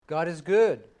God is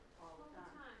good.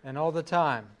 And all the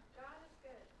time. God is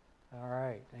good. All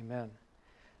right. Amen.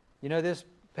 You know, this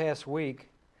past week,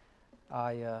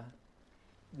 I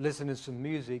listened to some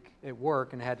music at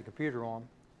work and had the computer on.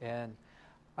 And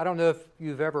I don't know if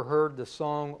you've ever heard the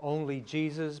song Only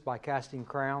Jesus by Casting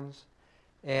Crowns.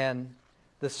 And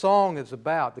the song is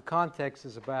about, the context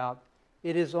is about,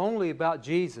 it is only about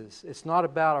Jesus. It's not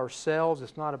about ourselves.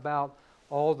 It's not about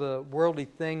all the worldly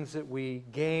things that we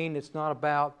gain. It's not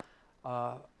about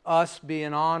us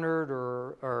being honored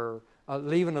or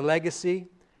leaving a legacy.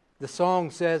 The song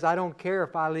says, I don't care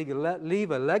if I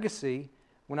leave a legacy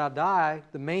when I die.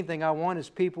 The main thing I want is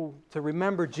people to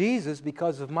remember Jesus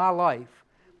because of my life.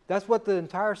 That's what the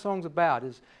entire song's about,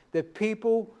 is that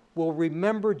people will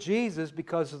remember Jesus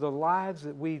because of the lives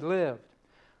that we lived.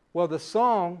 Well, the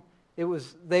song, it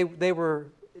was a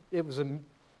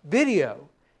video,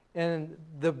 and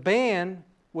the band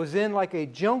was in like a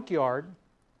junkyard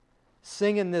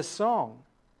singing this song.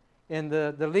 And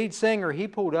the lead singer, he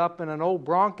pulled up in an old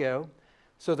Bronco.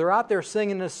 So they're out there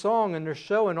singing this song, and they're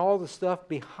showing all the stuff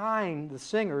behind the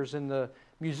singers and the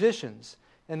musicians.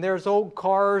 And there's old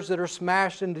cars that are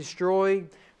smashed and destroyed.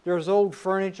 There's old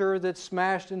furniture that's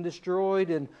smashed and destroyed,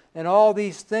 and all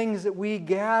these things that we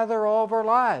gather all of our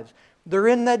lives. They're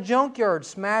in that junkyard,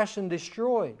 smashed and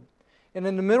destroyed. And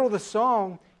in the middle of the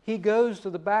song, he goes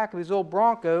to the back of his old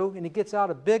Bronco and he gets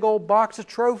out a big old box of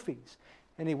trophies.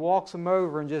 And he walks them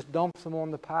over and just dumps them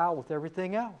on the pile with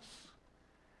everything else.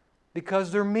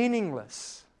 Because they're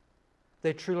meaningless.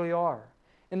 They truly are.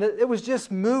 And it was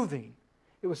just moving.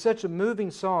 It was such a moving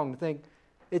song to think.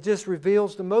 It just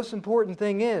reveals the most important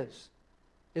thing is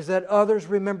that others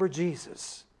remember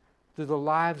Jesus through the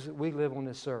lives that we live on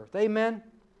this earth. Amen?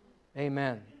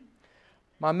 Amen.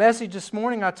 My message this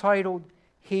morning I titled,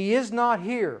 He is not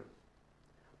here,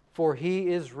 for He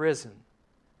is risen.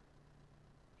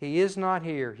 He is not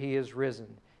here, He is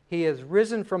risen. He has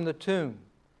risen from the tomb.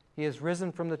 He has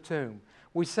risen from the tomb.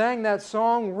 We sang that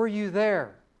song, Were You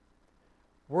There?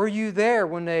 Were you there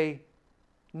when they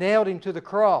nailed Him to the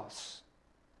cross?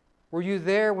 Were you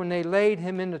there when they laid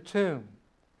Him in the tomb?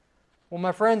 Well,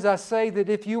 my friends, I say that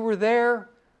if you were there,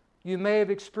 you may have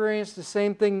experienced the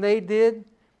same thing they did.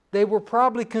 They were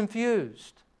probably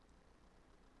confused.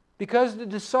 Because the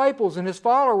disciples and His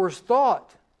followers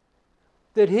thought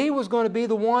that He was going to be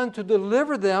the one to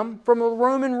deliver them from a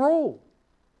Roman rule.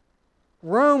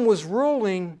 Rome was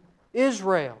ruling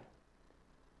Israel.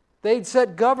 They'd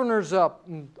set governors up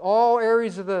in all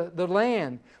areas of the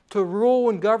land to rule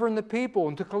and govern the people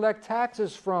and to collect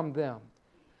taxes from them.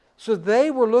 So they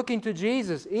were looking to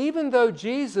Jesus, even though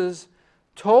Jesus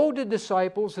told the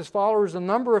disciples, His followers, a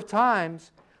number of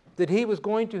times that He was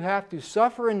going to have to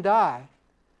suffer and die,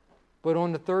 but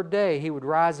on the third day He would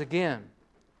rise again.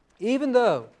 Even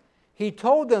though He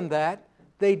told them that,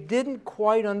 they didn't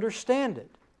quite understand it.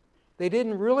 They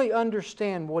didn't really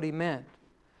understand what He meant.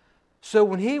 So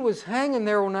when He was hanging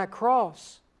there on that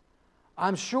cross,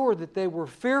 I'm sure that they were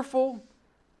fearful.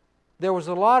 There was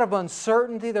a lot of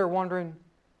uncertainty. They're wondering,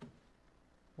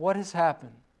 what has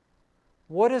happened?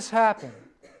 What has happened?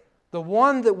 The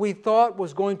one that we thought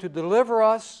was going to deliver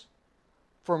us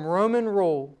from Roman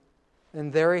rule,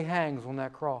 and there He hangs on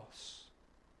that cross.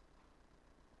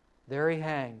 There He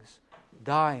hangs,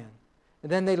 dying.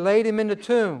 And then they laid Him in the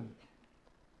tomb.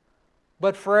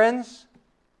 But friends,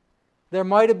 there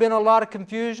might have been a lot of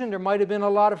confusion. There might have been a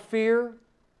lot of fear.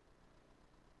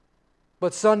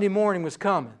 But Sunday morning was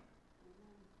coming.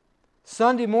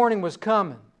 Sunday morning was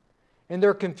coming. And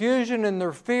their confusion and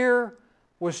their fear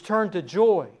was turned to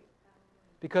joy.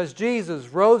 Because Jesus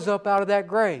rose up out of that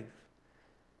grave.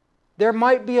 There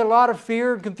might be a lot of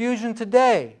fear and confusion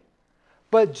today.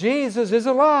 But Jesus is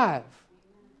alive.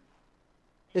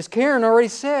 As Karen already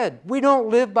said, we don't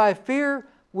live by fear,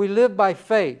 we live by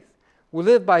faith. We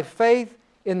live by faith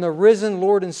in the risen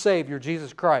Lord and Savior,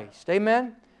 Jesus Christ.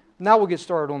 Amen? Now we'll get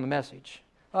started on the message.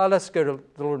 Let's go to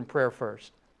the Lord in prayer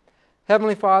first.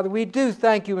 Heavenly Father, we do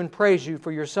thank You and praise You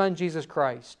for Your Son, Jesus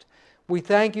Christ. We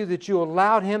thank You that You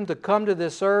allowed Him to come to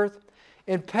this earth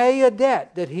and pay a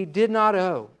debt that He did not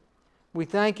owe. We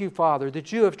thank You, Father,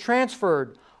 that You have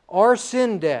transferred our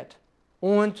sin debt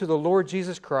on to the Lord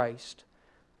Jesus Christ.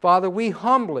 Father, we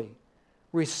humbly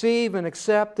receive and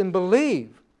accept and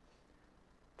believe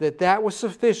that was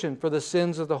sufficient for the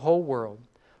sins of the whole world.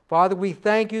 Father, we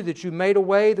thank You that You made a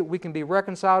way that we can be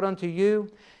reconciled unto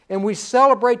You. And we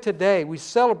celebrate today, we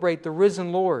celebrate the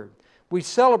risen Lord. We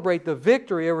celebrate the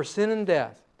victory over sin and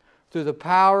death through the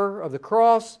power of the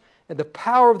cross and the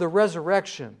power of the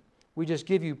resurrection. We just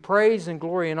give You praise and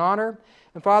glory and honor.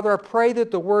 And Father, I pray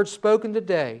that the words spoken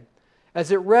today,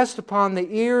 as it rests upon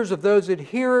the ears of those that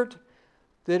hear it,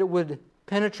 that it would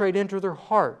penetrate into their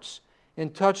hearts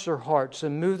and touch their hearts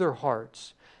and move their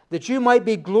hearts, that you might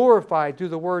be glorified through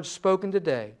the words spoken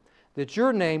today, that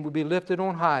your name would be lifted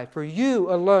on high, for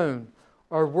you alone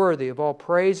are worthy of all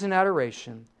praise and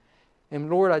adoration. And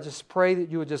Lord, I just pray that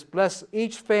you would just bless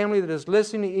each family that is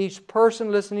listening, each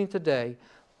person listening today.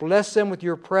 Bless them with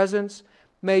your presence.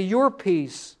 May your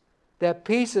peace, that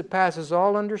peace that passes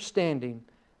all understanding,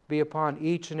 be upon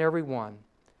each and every one.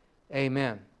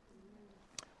 Amen.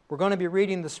 We're going to be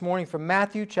reading this morning from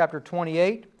Matthew chapter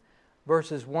 28,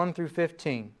 verses 1 through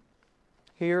 15.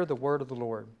 Hear the word of the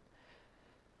Lord.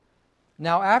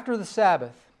 Now after the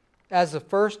Sabbath, as the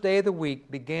first day of the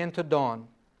week began to dawn,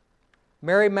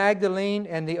 Mary Magdalene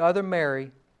and the other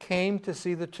Mary came to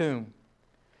see the tomb.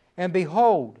 And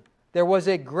behold, there was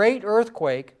a great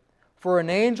earthquake, for an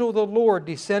angel of the Lord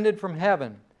descended from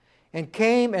heaven, and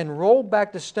came and rolled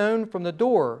back the stone from the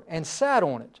door, and sat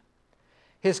on it.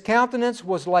 His countenance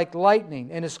was like lightning,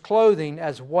 and his clothing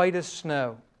as white as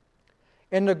snow.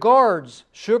 And the guards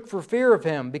shook for fear of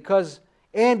him,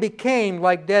 and became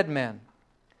like dead men.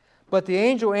 But the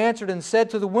angel answered and said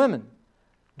to the women,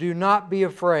 "Do not be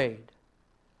afraid."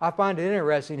 I find it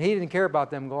interesting, he didn't care about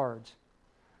them guards.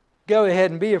 Go ahead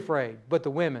and be afraid. But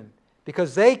the women,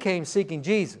 because they came seeking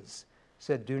Jesus,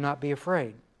 said, "Do not be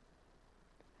afraid.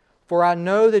 For I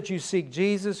know that you seek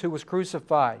Jesus who was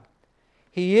crucified.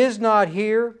 He is not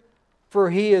here, for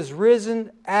he is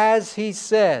risen as he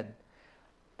said."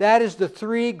 That is the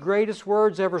three greatest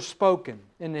words ever spoken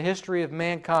in the history of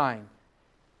mankind.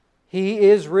 He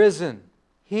is risen.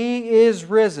 He is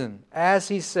risen, as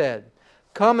he said.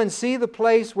 Come and see the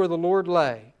place where the Lord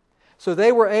lay. So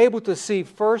they were able to see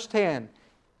firsthand.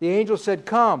 The angel said,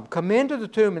 come into the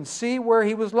tomb and see where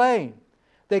he was laying.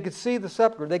 They could see the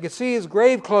sepulchre. They could see his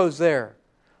grave clothes there.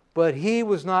 But he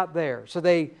was not there. So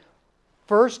they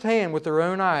firsthand, with their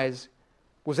own eyes,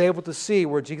 was able to see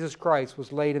where Jesus Christ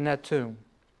was laid in that tomb.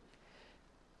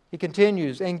 He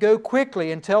continues, "And go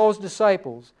quickly and tell his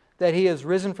disciples that he is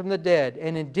risen from the dead,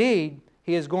 and indeed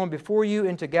he is going before you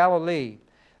into Galilee.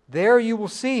 There you will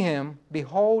see him.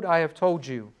 Behold, I have told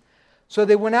you." So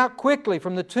they went out quickly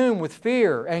from the tomb with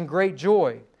fear and great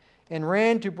joy, and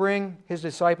ran to bring his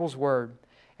disciples word.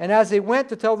 And as they went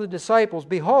to tell the disciples,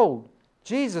 behold,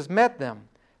 Jesus met them,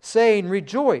 saying,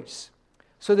 "Rejoice."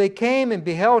 So they came and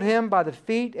beheld him by the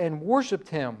feet and worshipped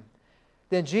him.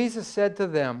 Then Jesus said to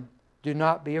them, "Do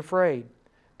not be afraid.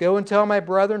 Go and tell my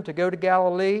brethren to go to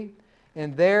Galilee,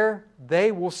 and there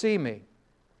they will see me."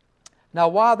 Now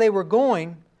while they were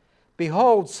going,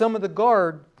 behold, some of the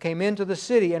guard came into the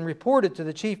city and reported to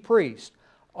the chief priest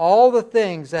all the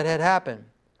things that had happened.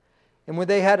 And when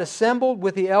they had assembled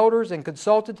with the elders and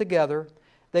consulted together,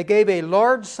 they gave a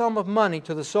large sum of money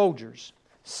to the soldiers,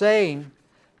 saying,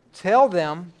 "Tell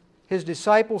them his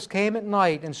disciples came at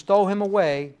night and stole him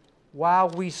away while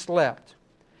we slept.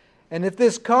 And if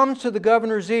this comes to the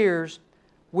governor's ears,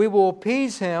 we will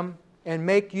appease him and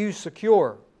make you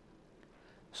secure."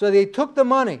 So they took the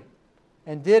money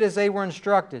and did as they were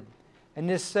instructed. And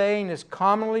this saying is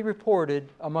commonly reported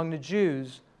among the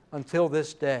Jews until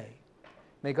this day.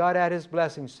 May God add his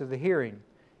blessings to the hearing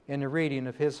and the reading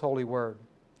of his holy word.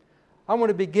 I want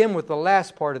to begin with the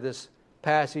last part of this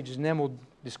passage, and then we'll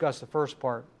discuss the first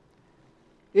part.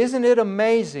 Isn't it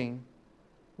amazing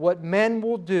what men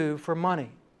will do for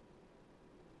money?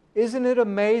 Isn't it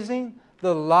amazing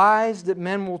the lies that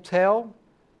men will tell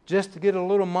just to get a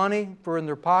little money for in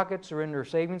their pockets or in their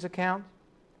savings account?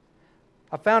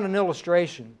 I found an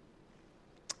illustration.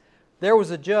 There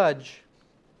was a judge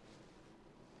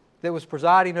that was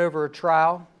presiding over a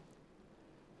trial,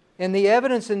 and the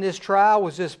evidence in this trial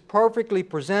was just perfectly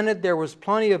presented. There was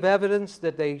plenty of evidence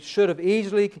that they should have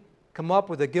easily come up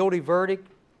with a guilty verdict,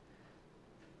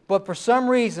 but for some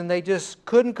reason they just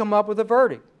couldn't come up with a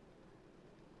verdict.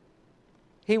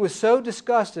 He was so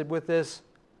disgusted with this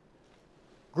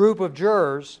group of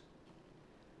jurors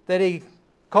that he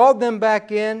called them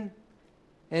back in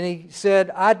and he said,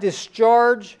 "I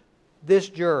discharge this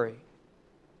jury.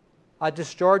 I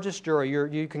discharge this jury.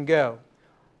 You can go."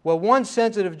 Well, one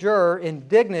sensitive juror,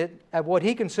 indignant at what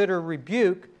he considered a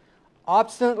rebuke,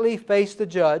 obstinately faced the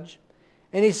judge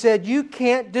and he said, "You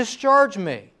can't discharge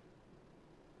me."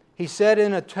 He said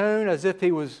in a tone as if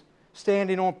he was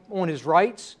standing on his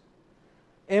rights.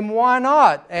 "And why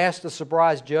not?" asked the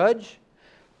surprised judge.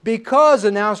 "Because,"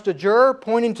 announced a juror,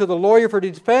 pointing to the lawyer for the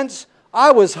defense,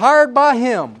 "I was hired by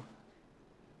him."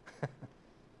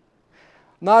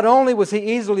 Not only was he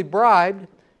easily bribed,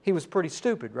 he was pretty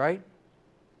stupid, right?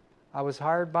 I was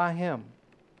hired by him.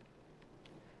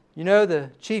 You know,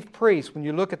 the chief priest, when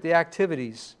you look at the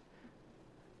activities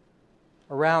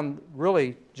around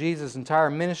really Jesus'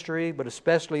 entire ministry, but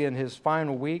especially in his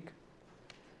final week.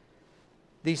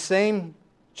 These same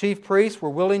chief priests were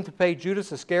willing to pay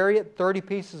Judas Iscariot 30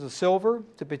 pieces of silver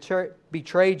to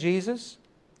betray Jesus.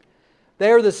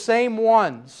 They are the same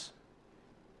ones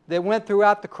that went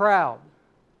throughout the crowd.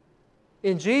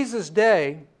 In Jesus'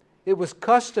 day, it was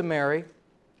customary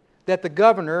that the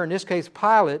governor, in this case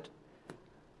Pilate,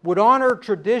 would honor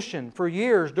tradition for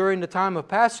years during the time of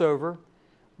Passover.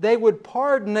 They would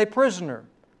pardon a prisoner.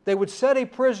 They would set a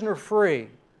prisoner free,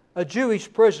 a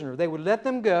Jewish prisoner. They would let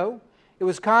them go. It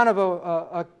was kind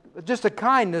of just a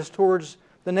kindness towards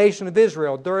the nation of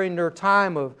Israel during their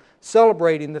time of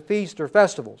celebrating the feast or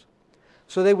festivals.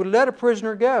 So they would let a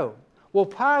prisoner go. Well,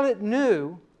 Pilate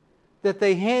knew that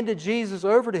they handed Jesus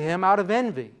over to him out of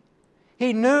envy.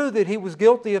 He knew that he was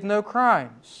guilty of no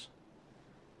crimes.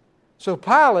 So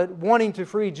Pilate, wanting to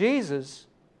free Jesus,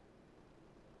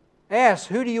 asked,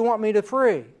 "Who do you want me to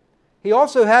free?" He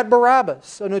also had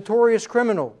Barabbas, a notorious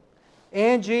criminal,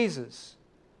 and Jesus.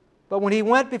 But when he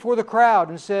went before the crowd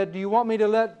and said, "Do you want me to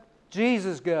let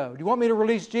Jesus go? Do you want me to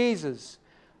release Jesus?"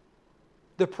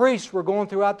 the priests were going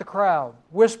throughout the crowd,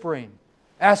 whispering,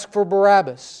 "Ask for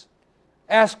Barabbas.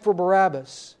 Ask for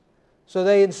Barabbas." So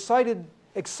they excited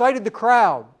the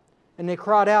crowd, and they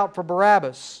cried out for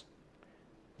Barabbas.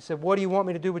 He said, "What do you want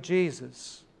me to do with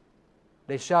Jesus?"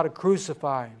 They shouted,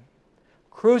 "Crucify him.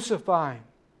 Crucify him."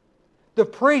 The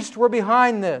priests were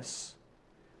behind this.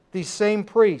 These same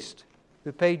priests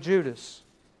who paid Judas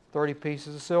 30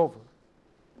 pieces of silver.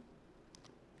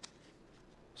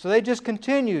 So they just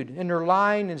continued in their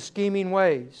lying and scheming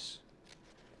ways.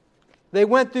 They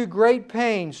went through great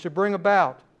pains to bring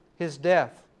about his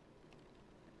death.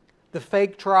 The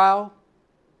fake trial,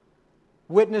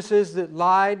 witnesses that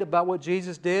lied about what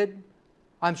Jesus did.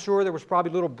 I'm sure there was probably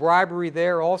a little bribery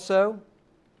there also.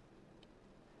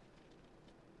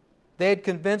 They had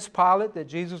convinced Pilate that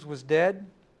Jesus was dead.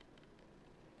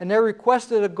 And they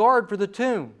requested a guard for the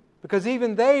tomb, because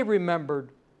even they remembered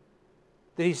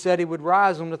that he said he would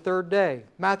rise on the third day.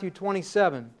 Matthew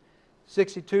 27,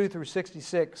 62 through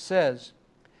 66 says,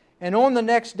 "And on the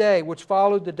next day, which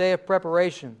followed the day of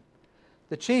preparation,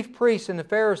 the chief priests and the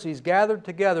Pharisees gathered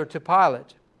together to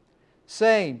Pilate,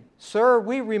 saying, 'Sir,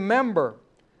 we remember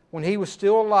when he was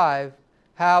still alive,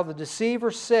 how the deceiver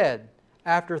said,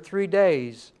 after 3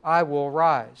 days I will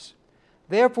rise.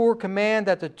 Therefore command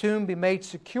that the tomb be made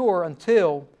secure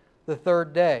until the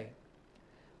third day,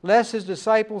 lest his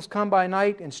disciples come by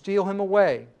night and steal him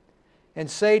away, and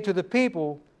say to the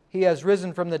people, he has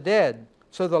risen from the dead.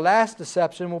 So the last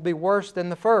deception will be worse than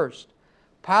the first.'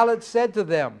 Pilate said to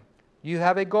them, 'You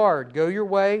have a guard. Go your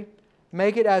way.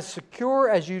 Make it as secure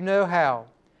as you know how.'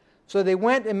 So they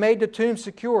went and made the tomb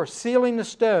secure, sealing the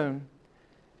stone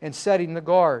and setting the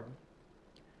guard."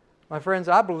 My friends,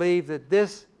 I believe that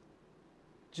this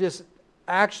just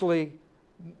actually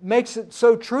makes it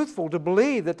so truthful to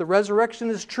believe that the resurrection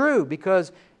is true,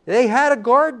 because they had a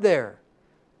guard there.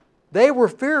 They were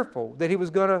fearful that he was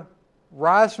going to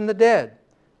rise from the dead.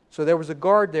 So there was a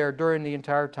guard there during the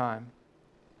entire time.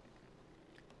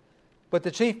 But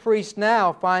the chief priests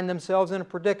now find themselves in a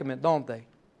predicament, don't they?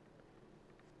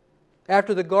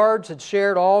 After the guards had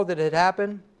shared all that had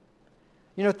happened,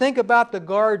 think about the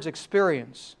guards'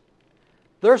 experience.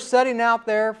 They're sitting out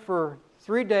there for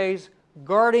 3 days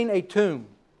guarding a tomb,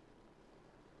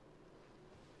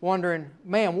 wondering,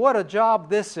 man, what a job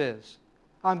this is.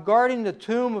 I'm guarding the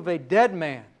tomb of a dead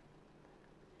man.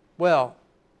 Well,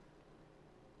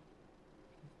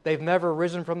 they've never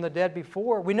risen from the dead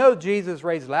before. We know Jesus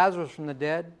raised Lazarus from the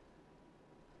dead,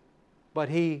 but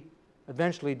he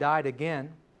eventually died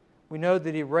again. We know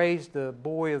that he raised the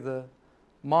boy of the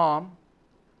mom,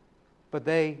 but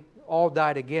they all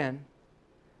died again.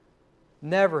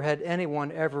 Never had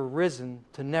anyone ever risen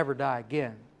to never die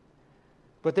again.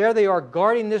 But there they are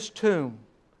guarding this tomb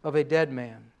of a dead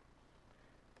man.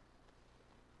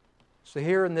 So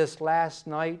here in this last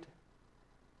night,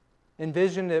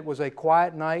 envision it was a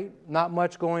quiet night, not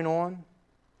much going on,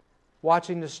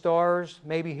 watching the stars,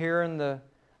 maybe hearing the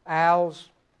owls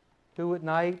do at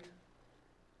night,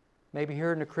 maybe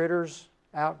hearing the critters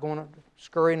out going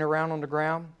scurrying around on the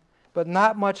ground, but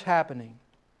not much happening.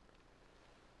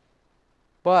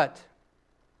 But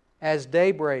as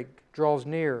daybreak draws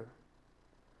near,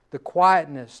 the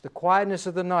quietness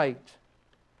of the night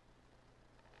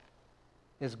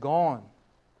is gone.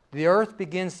 The earth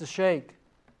begins to shake.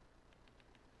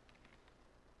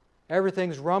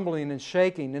 Everything's rumbling and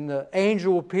shaking, and the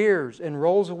angel appears and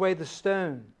rolls away the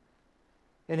stone.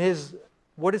 And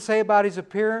what did it say about his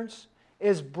appearance?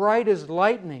 As bright as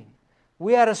lightning.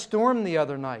 We had a storm the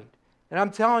other night, And I'm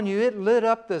telling you, it lit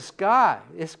up the sky.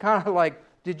 It's kind of like,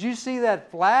 did you see that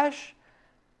flash?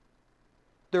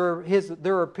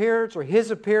 Their appearance, or his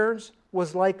appearance,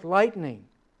 was like lightning.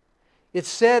 It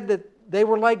said that they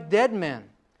were like dead men.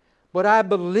 But I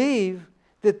believe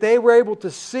that they were able to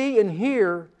see and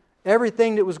hear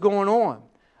everything that was going on.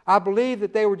 I believe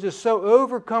that they were just so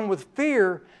overcome with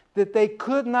fear that they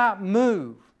could not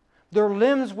move. Their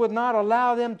limbs would not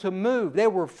allow them to move. They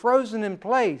were frozen in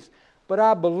place. But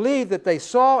I believe that they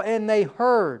saw and they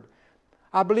heard.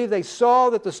 I believe they saw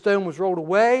that the stone was rolled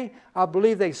away. I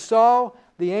believe they saw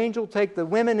the angel take the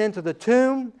women into the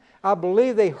tomb. I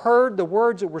believe they heard the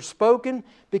words that were spoken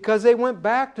because they went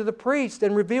back to the priest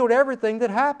and revealed everything that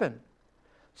happened.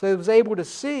 So they was able to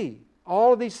see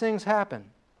all of these things happen.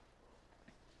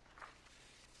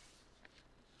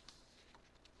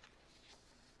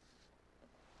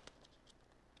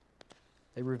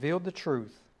 They revealed the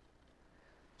truth.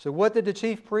 So what did the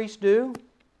chief priests do?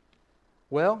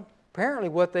 Well, apparently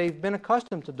what they've been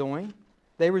accustomed to doing,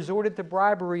 they resorted to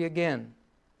bribery again,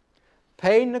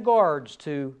 paying the guards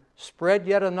to spread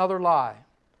yet another lie.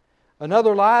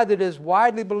 Another lie that is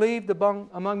widely believed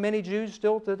among many Jews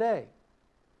still today.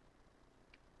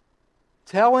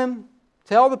 Tell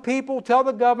the people, tell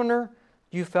the governor,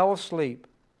 you fell asleep.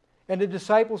 And the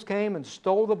disciples came and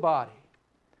stole the body.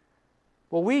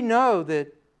 Well, we know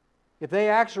that if they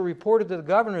actually reported to the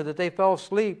governor that they fell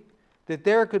asleep, that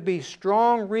there could be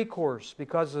strong recourse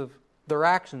because of their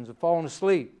actions of falling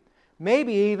asleep.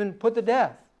 Maybe even put to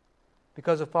death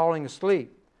because of falling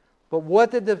asleep. But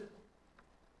what did the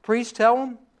priest tell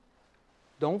them?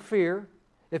 Don't fear.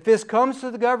 If this comes to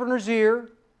the governor's ear,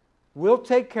 we'll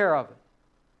take care of it.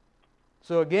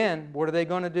 So again, what are they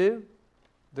going to do?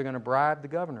 They're going to bribe the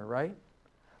governor, right?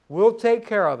 We'll take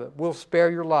care of it. We'll spare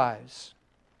your lives.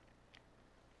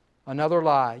 Another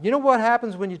lie. You know what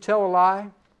happens when you tell a lie?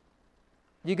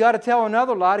 You got to tell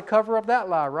another lie to cover up that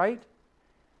lie, right?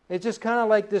 It's just kind of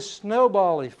like this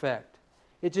snowball effect.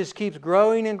 It just keeps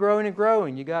growing and growing and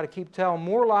growing. You got to keep telling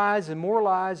more lies and more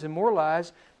lies and more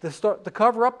lies to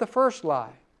cover up the first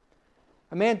lie.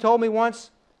 A man told me once,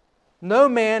 no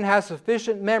man has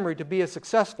sufficient memory to be a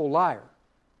successful liar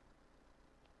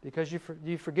because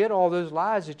you forget all those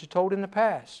lies that you told in the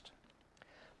past.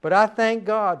 But I thank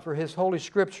God for His Holy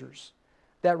Scriptures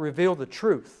that reveal the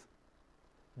truth.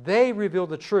 They reveal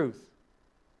the truth.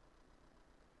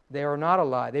 They are not a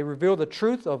lie. They reveal the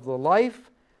truth of the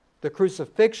life, the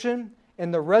crucifixion,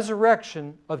 and the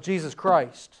resurrection of Jesus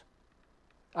Christ.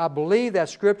 I believe that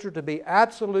Scripture to be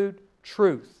absolute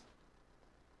truth.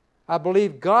 I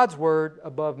believe God's Word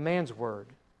above man's Word.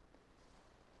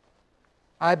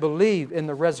 I believe in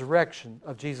the resurrection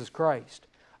of Jesus Christ.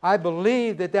 I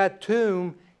believe that that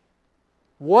tomb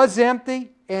was empty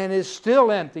and is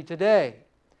still empty today.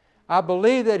 I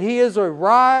believe that He has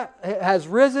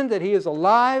risen, that He is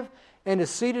alive, and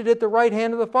is seated at the right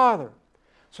hand of the Father.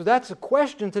 So that's the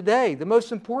question today, the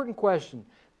most important question.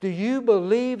 Do you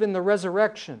believe in the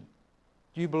resurrection?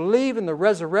 Do you believe in the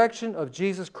resurrection of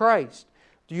Jesus Christ?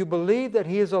 Do you believe that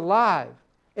He is alive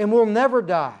and will never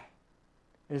die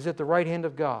and is at the right hand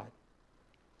of God?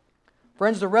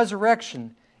 Friends, the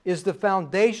resurrection is the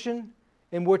foundation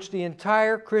in which the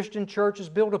entire Christian church is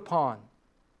built upon.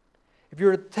 If you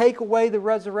were to take away the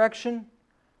resurrection,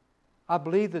 I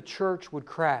believe the church would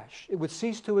crash. It would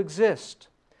cease to exist.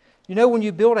 You know, when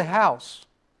you build a house,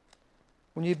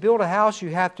 you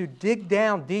have to dig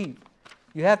down deep.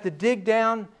 You have to dig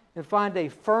down and find a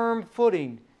firm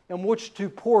footing in which to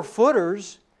pour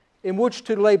footers, in which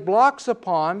to lay blocks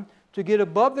upon to get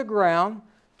above the ground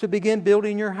to begin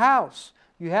building your house.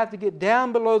 You have to get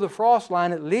down below the frost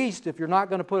line at least. If you're not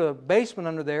going to put a basement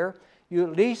under there, you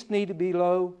at least need to be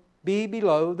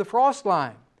below the frost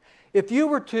line. If you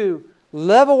were to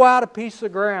level out a piece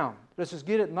of ground, let's just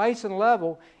get it nice and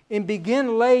level, and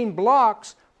begin laying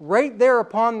blocks right there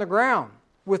upon the ground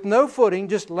with no footing,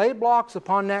 just lay blocks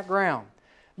upon that ground.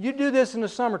 You do this in the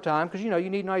summertime because you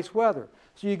need nice weather.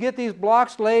 So you get these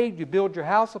blocks laid, you build your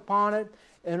house upon it,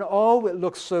 and oh, it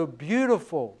looks so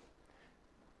beautiful.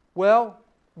 Well,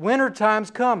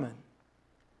 wintertime's coming.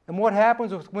 And what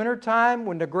happens with wintertime?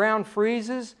 When the ground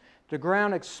freezes, the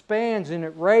ground expands and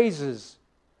it raises.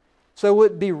 So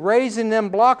it'd be raising them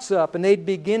blocks up and they'd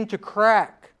begin to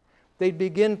crack. They'd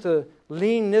begin to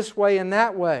lean this way and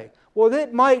that way. Well,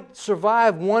 it might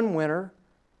survive one winter,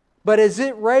 but as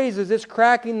it raises, it's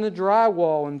cracking the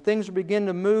drywall and things begin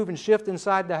to move and shift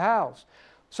inside the house.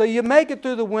 So you make it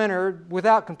through the winter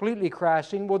without completely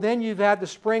crashing. Well, then you've had the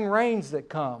spring rains that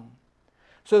come.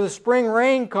 So the spring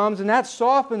rain comes and that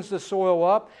softens the soil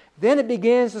up. Then it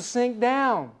begins to sink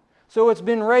down. So it's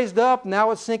been raised up,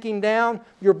 now it's sinking down.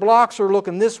 Your blocks are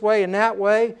looking this way and that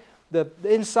way. The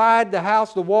inside the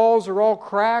house, the walls are all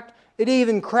cracked. It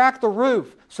even cracked the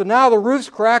roof. So now the roof's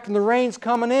cracked and the rain's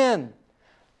coming in.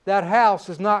 That house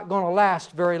is not going to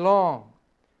last very long.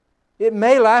 It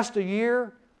may last a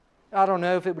year. I don't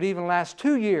know if it would even last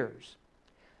 2 years.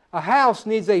 A house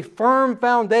needs a firm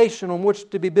foundation on which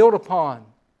to be built upon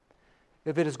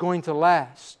if it is going to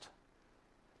last.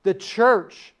 The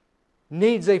church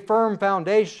needs a firm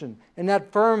foundation, and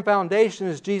that firm foundation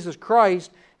is Jesus Christ,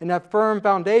 and that firm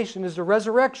foundation is the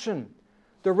resurrection.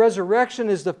 The resurrection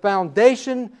is the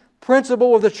foundation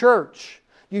principle of the church.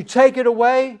 You take it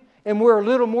away, and we're a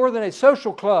little more than a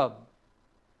social club.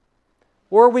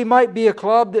 Or we might be a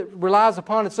club that relies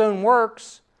upon its own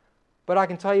works, but I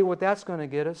can tell you what that's going to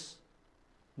get us.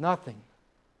 Nothing.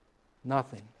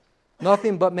 Nothing.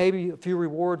 Nothing but maybe a few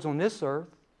rewards on this earth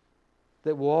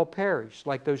that will all perish,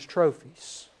 like those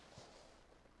trophies.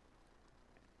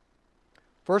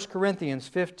 1 Corinthians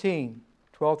 15,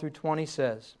 12 through 20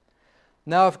 says,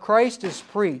 "Now if Christ is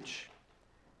preached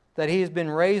that He has been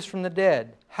raised from the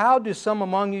dead, how do some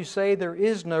among you say there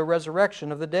is no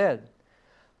resurrection of the dead?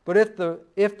 But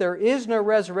if there is no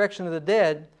resurrection of the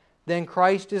dead, then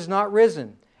Christ is not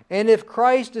risen. And if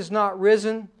Christ is not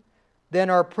risen,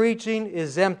 then our preaching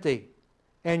is empty,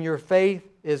 and your faith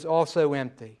is also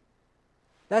empty."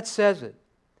 That says it.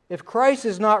 If Christ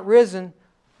is not risen,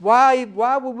 why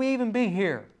would we even be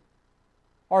here?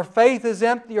 Our faith is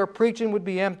empty, our preaching would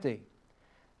be empty.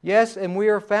 Yes, and we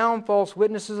are found false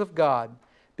witnesses of God,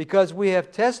 because we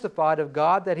have testified of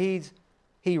God that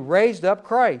He raised up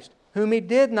Christ, whom He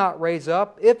did not raise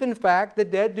up, if in fact the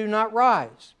dead do not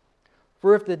rise.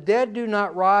 For if the dead do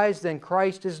not rise, then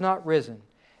Christ is not risen.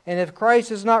 And if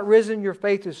Christ is not risen, your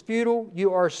faith is futile,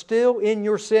 you are still in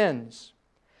your sins.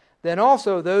 Then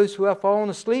also those who have fallen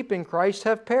asleep in Christ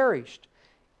have perished.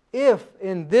 If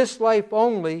in this life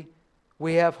only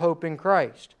we have hope in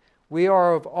Christ, we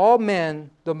are of all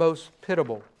men the most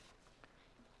pitiable.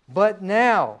 But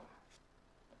now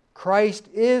Christ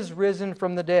is risen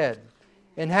from the dead,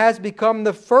 and has become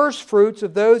the first fruits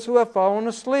of those who have fallen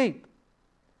asleep.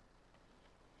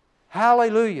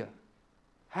 Hallelujah.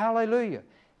 Hallelujah.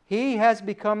 He has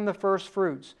become the first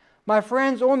fruits. My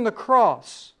friends, on the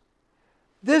cross,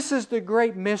 this is the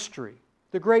great mystery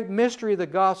of the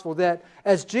gospel, that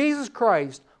as Jesus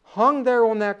Christ hung there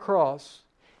on that cross,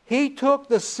 He took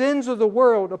the sins of the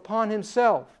world upon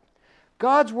Himself.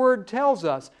 God's Word tells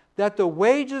us that the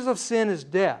wages of sin is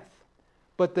death,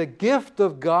 but the gift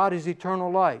of God is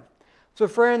eternal life. So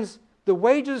friends, the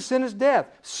wages of sin is death.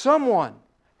 Someone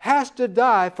has to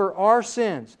die for our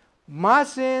sins. My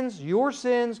sins, your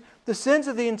sins, the sins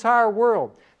of the entire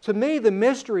world. To me, the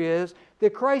mystery is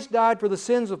that Christ died for the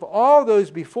sins of all those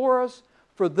before us,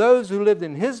 for those who lived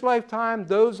in His lifetime,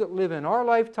 those that live in our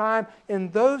lifetime,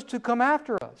 and those to come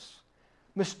after us.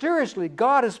 Mysteriously,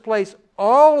 God has placed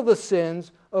all the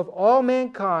sins of all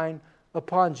mankind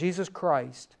upon Jesus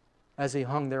Christ as He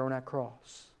hung there on that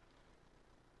cross.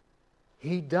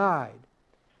 He died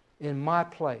in my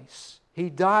place. He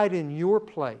died in your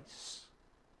place.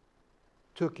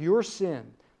 Took your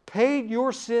sin, paid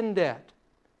your sin debt,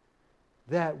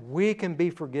 that we can be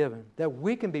forgiven, that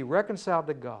we can be reconciled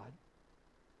to God,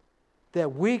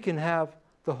 that we can have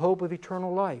the hope of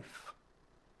eternal life.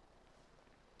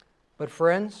 But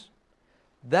friends,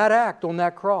 that act on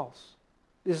that cross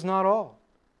is not all.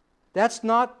 That's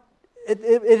not,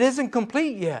 it isn't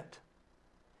complete yet.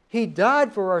 He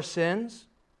died for our sins,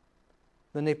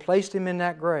 then they placed Him in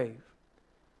that grave.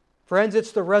 Friends,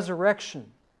 it's the resurrection.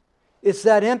 It's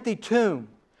that empty tomb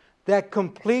that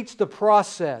completes the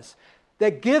process,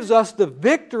 that gives us the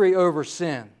victory over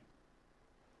sin,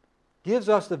 gives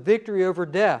us the victory over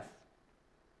death.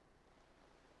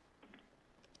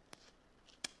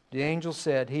 The angel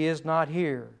said, "He is not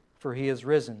here, for He is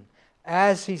risen.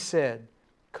 As He said,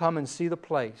 come and see the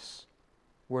place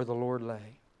where the Lord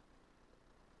lay."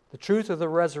 The truth of the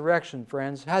resurrection,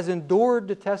 friends, has endured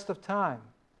the test of time.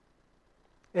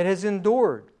 It has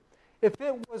endured. If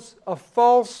it was a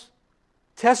false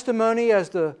testimony, as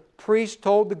the priest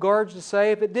told the guards to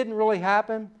say, if it didn't really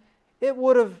happen, it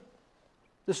would have,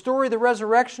 the story of the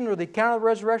resurrection or the account of the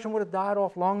resurrection would have died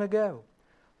off long ago.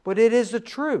 But it is the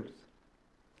truth.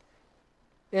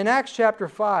 In Acts chapter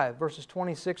 5, verses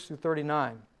 26 through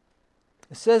 39,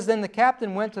 it says, "Then the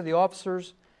captain went to the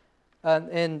officers,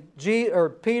 and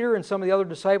Peter and some of the other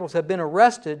disciples had been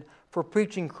arrested for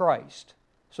preaching Christ.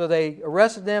 So they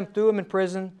arrested them, threw them in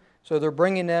prison. So they're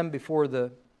bringing them before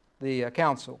the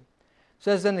council. It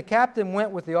says, "Then the captain went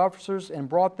with the officers and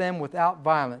brought them without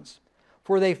violence,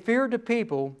 for they feared the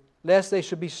people, lest they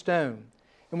should be stoned.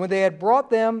 And when they had brought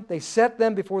them, they set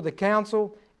them before the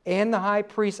council, and the high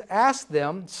priest asked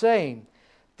them, saying,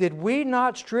 Did we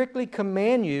not strictly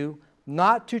command you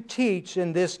not to teach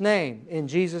in this name, in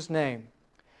Jesus' name?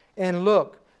 And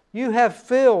look, you have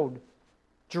filled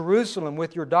Jerusalem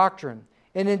with your doctrine,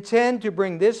 and intend to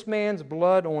bring this man's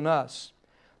blood on us.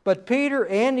 But Peter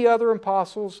and the other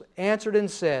apostles answered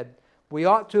and said, We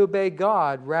ought to obey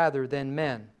God rather than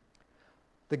men.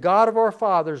 The God of our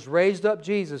fathers raised up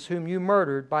Jesus, whom you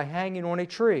murdered by hanging on a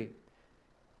tree.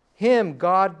 Him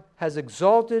God has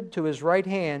exalted to His right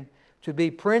hand to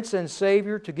be Prince and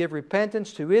Savior, to give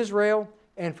repentance to Israel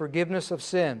and forgiveness of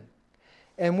sin.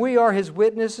 And we are His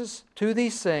witnesses to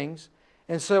these things,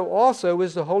 and so also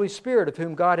is the Holy Spirit, of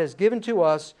whom God has given to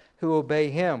us who obey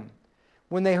Him.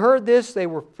 When they heard this, they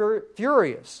were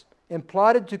furious and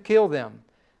plotted to kill them.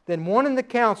 Then one in the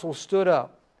council stood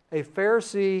up, a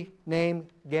Pharisee named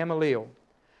Gamaliel,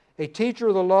 a teacher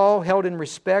of the law held in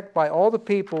respect by all the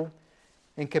people,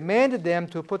 and commanded them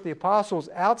to put the apostles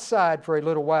outside for a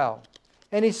little while.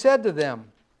 And he said to them,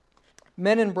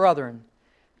 Men and brethren,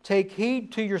 take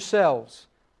heed to yourselves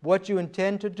what you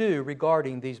intend to do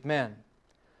regarding these men.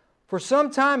 For some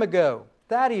time ago,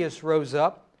 Thaddeus rose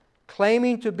up,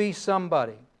 claiming to be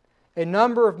somebody. A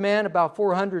number of men, about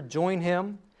 400, joined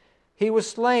him. He was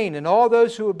slain, and all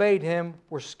those who obeyed him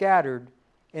were scattered,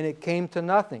 and it came to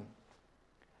nothing.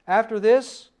 After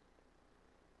this,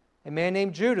 a man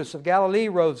named Judas of Galilee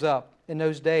rose up in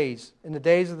those days, in the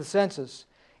days of the census,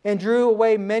 and drew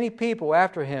away many people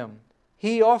after him.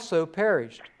 He also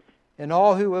perished, and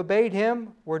all who obeyed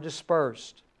him were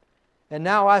dispersed. And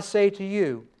now I say to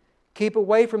you, keep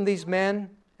away from these men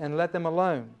and let them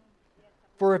alone.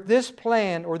 For if this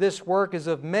plan or this work is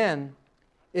of men,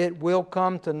 it will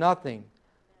come to nothing.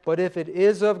 But if it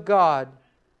is of God,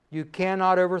 you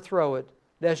cannot overthrow it,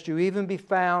 lest you even be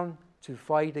found to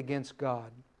fight against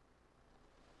God.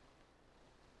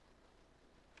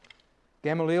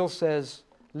 Gamaliel says,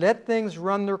 let things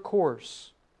run their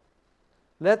course.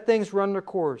 Let things run their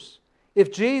course.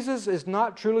 If Jesus is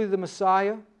not truly the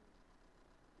Messiah,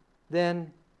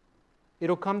 then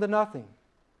it'll come to nothing.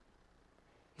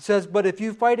 He says, but if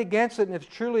you fight against it and it's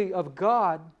truly of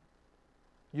God,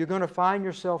 you're going to find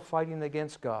yourself fighting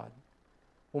against God.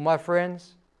 Well, my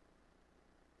friends,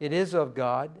 it is of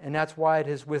God, and that's why it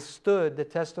has withstood the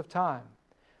test of time.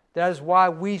 That is why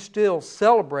we still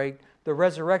celebrate the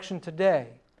resurrection today.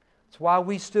 It's why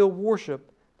we still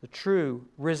worship the true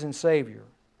risen Savior.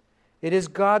 It is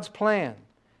God's plan,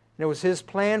 and it was His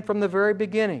plan from the very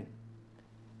beginning.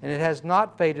 And it has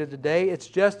not faded today. It's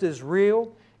just as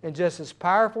real and just as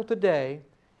powerful today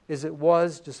as it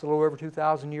was just a little over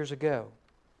 2,000 years ago.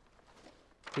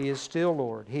 He is still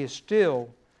Lord. He is still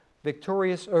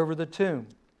victorious over the tomb.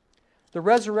 The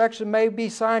resurrection may be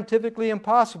scientifically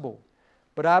impossible,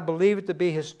 but I believe it to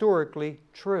be historically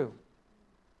true.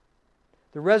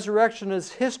 The resurrection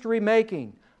is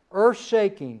history-making,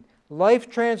 earth-shaking,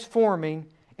 life-transforming,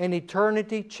 and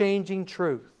eternity-changing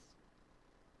truth.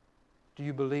 Do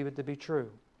you believe it to be true?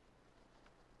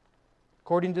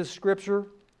 According to Scripture,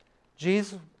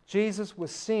 Jesus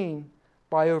was seen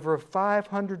by over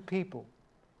 500 people.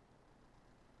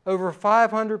 Over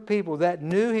 500 people that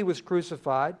knew He was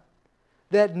crucified,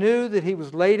 that knew that He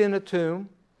was laid in a tomb,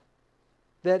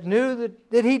 that knew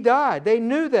that He died. They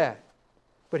knew that.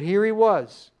 But here He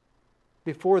was,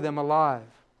 before them alive,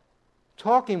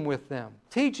 talking with them,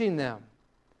 teaching them.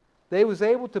 They was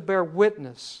able to bear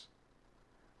witness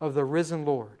of the risen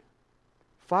Lord.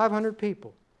 500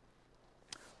 people.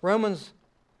 Romans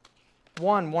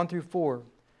 1 through 4.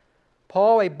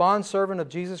 Paul, a bondservant of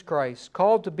Jesus Christ,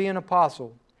 called to be an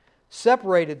apostle,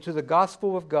 separated to the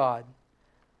gospel of God,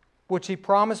 which He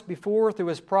promised before through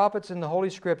His prophets in the Holy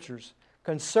Scriptures,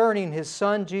 concerning His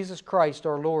Son Jesus Christ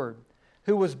our Lord,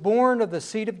 who was born of the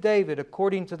seed of David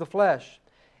according to the flesh,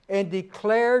 and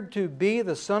declared to be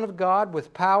the Son of God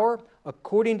with power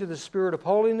according to the Spirit of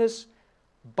holiness,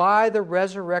 by the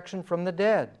resurrection from the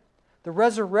dead. The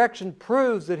resurrection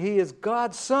proves that He is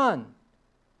God's Son.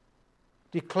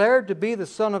 Declared to be the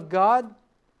Son of God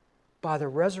by the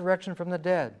resurrection from the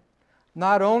dead.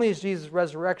 Not only is Jesus'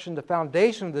 resurrection the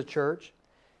foundation of the church,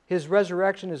 His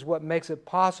resurrection is what makes it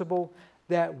possible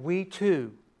that we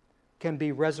too can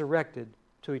be resurrected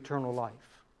to eternal life.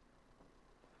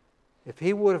 If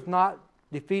He would have not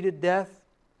defeated death,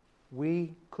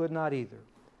 we could not either.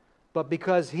 But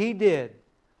because He did,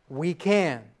 we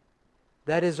can.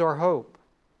 That is our hope.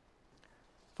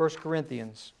 1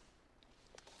 Corinthians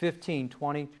 15,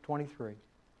 20-23.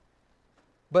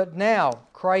 But now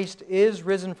Christ is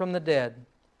risen from the dead,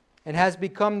 and has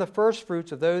become the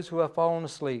firstfruits of those who have fallen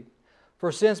asleep.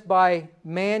 For since by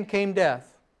man came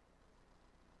death,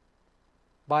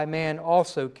 by man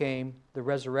also came the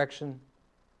resurrection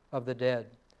of the dead.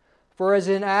 For as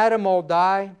in Adam all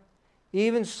die,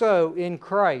 even so in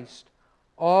Christ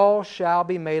all shall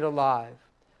be made alive,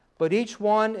 but each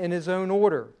one in his own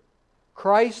order.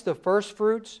 Christ the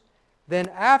firstfruits, then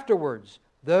afterwards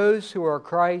those who are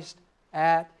Christ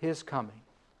at His coming.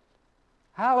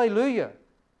 Hallelujah.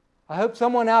 I hope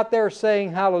someone out there is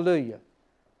saying hallelujah.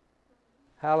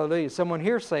 Hallelujah. Someone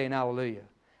here saying hallelujah.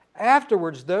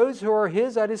 Afterwards, those who are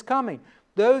His at His coming,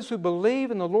 those who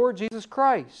believe in the Lord Jesus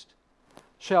Christ,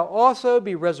 shall also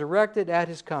be resurrected at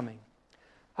His coming.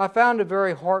 I found a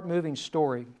very heart-moving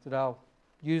story that I'll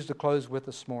use to close with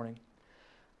this morning.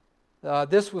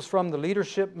 This was from the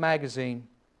Leadership magazine.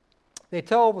 They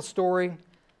tell the story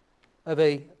of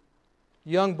a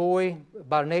young boy,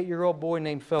 about an 8-year-old boy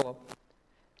named Philip.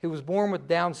 He was born with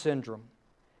Down syndrome,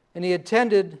 and he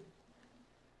attended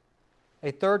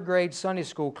a 3rd grade Sunday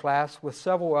school class with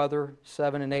several other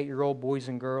 7 and 8-year-old boys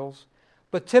and girls.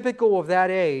 But typical of that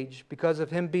age, because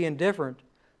of him being different,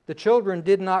 the children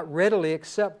did not readily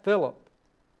accept Philip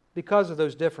because of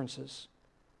those differences.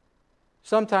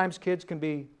 Sometimes kids can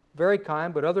be very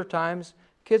kind, but other times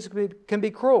kids can be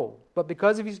cruel. But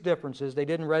because of his differences, they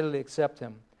didn't readily accept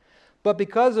him. But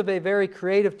because of a very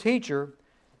creative teacher,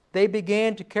 they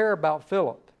began to care about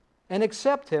Philip and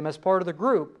accept him as part of the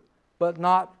group, but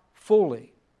not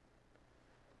fully.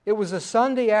 It was a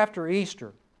Sunday after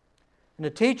Easter, and the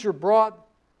teacher brought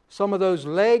some of those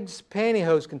legs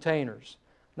pantyhose containers.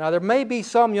 Now, there may be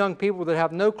some young people that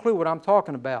have no clue what I'm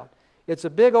talking about. It's a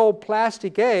big old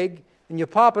plastic egg, and you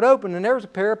pop it open, and there's a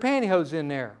pair of pantyhose in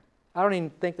there. I don't even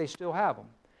think they still have them.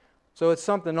 So it's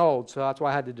something old, so that's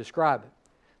why I had to describe it.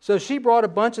 So she brought a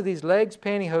bunch of these legs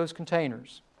pantyhose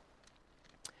containers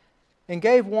and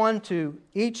gave one to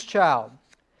each child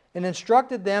and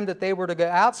instructed them that they were to go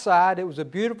outside. It was a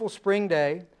beautiful spring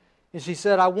day. And she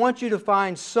said, I want you to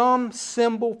find some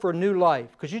symbol for new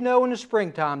life. Because you know in the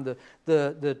springtime,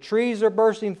 the trees are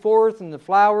bursting forth and the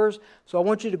flowers. So I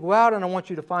want you to go out and I want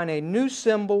you to find a new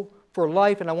symbol for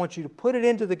life and I want you to put it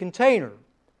into the container.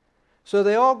 So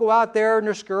they all go out there and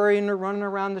they're scurrying, they're running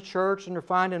around the church and they're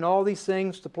finding all these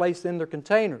things to place in their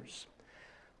containers.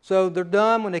 So they're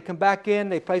done. When they come back in,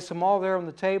 they place them all there on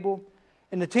the table.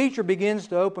 And the teacher begins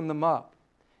to open them up.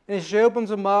 And as she opens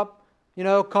them up, you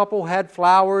know, a couple had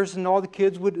flowers and all the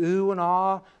kids would ooh and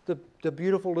ah, the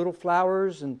beautiful little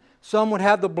flowers. And some would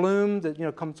have the bloom that, you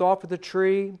know, comes off of the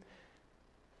tree.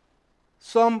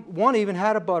 One even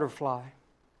had a butterfly.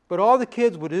 But all the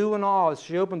kids would ooh and ah as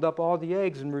she opened up all the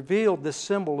eggs and revealed this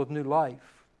symbol of new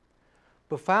life.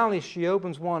 But finally she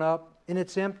opens one up and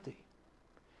it's empty.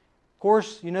 Of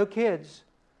course, you know kids.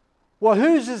 Well,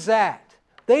 whose is that?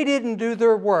 They didn't do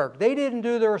their work. They didn't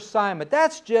do their assignment.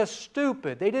 That's just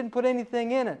stupid. They didn't put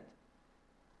anything in it.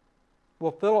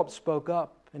 Well, Philip spoke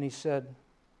up and he said,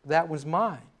 that was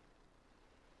mine.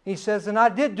 He says, and I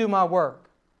did do my work.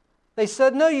 They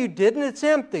said, no, you didn't. It's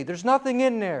empty. There's nothing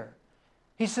in there.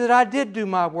 He said, I did do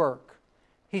my work.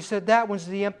 He said, that was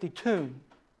the empty tomb.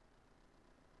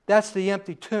 That's the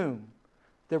empty tomb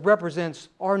that represents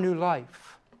our new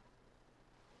life.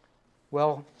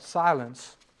 Well,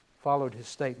 silence followed his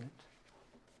statement.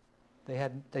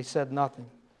 They said nothing.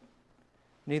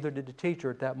 Neither did the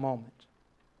teacher at that moment.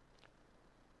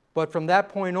 But from that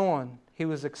point on, he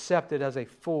was accepted as a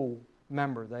full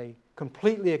member. They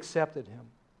completely accepted him.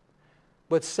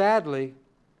 But sadly,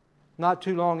 not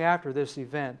too long after this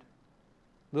event,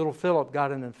 little Philip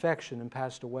got an infection and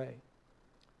passed away.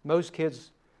 Most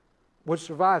kids would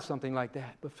survive something like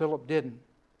that, but Philip didn't.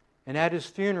 And at his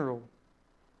funeral,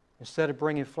 instead of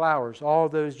bringing flowers, all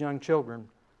those young children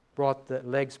brought the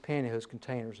legs pantyhose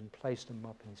containers and placed them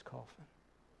up in his coffin.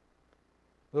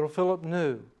 Little Philip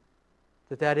knew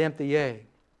that that empty egg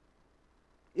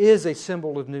is a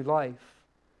symbol of new life.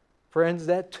 Friends,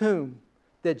 that tomb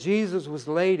that Jesus was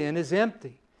laid in is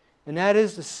empty. And that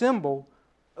is the symbol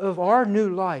of our new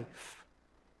life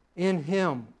in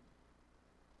Him.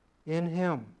 In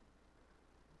Him.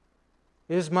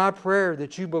 It is my prayer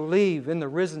that you believe in the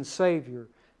risen Savior,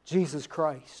 Jesus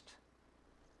Christ.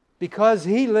 Because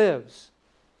He lives,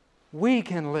 we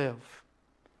can live.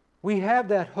 We have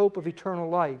that hope of eternal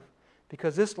life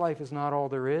because this life is not all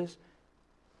there is.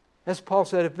 As Paul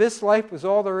said, if this life was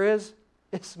all there is,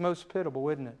 it's most pitiable,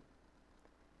 isn't it?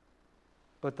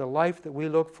 But the life that we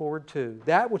look forward to,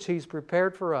 that which He's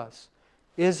prepared for us,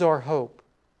 is our hope.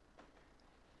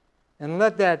 And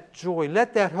let that joy,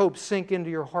 let that hope sink into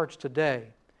your hearts today.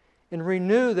 And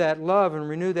renew that love and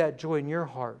renew that joy in your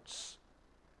hearts.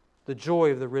 The joy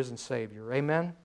of the risen Savior. Amen?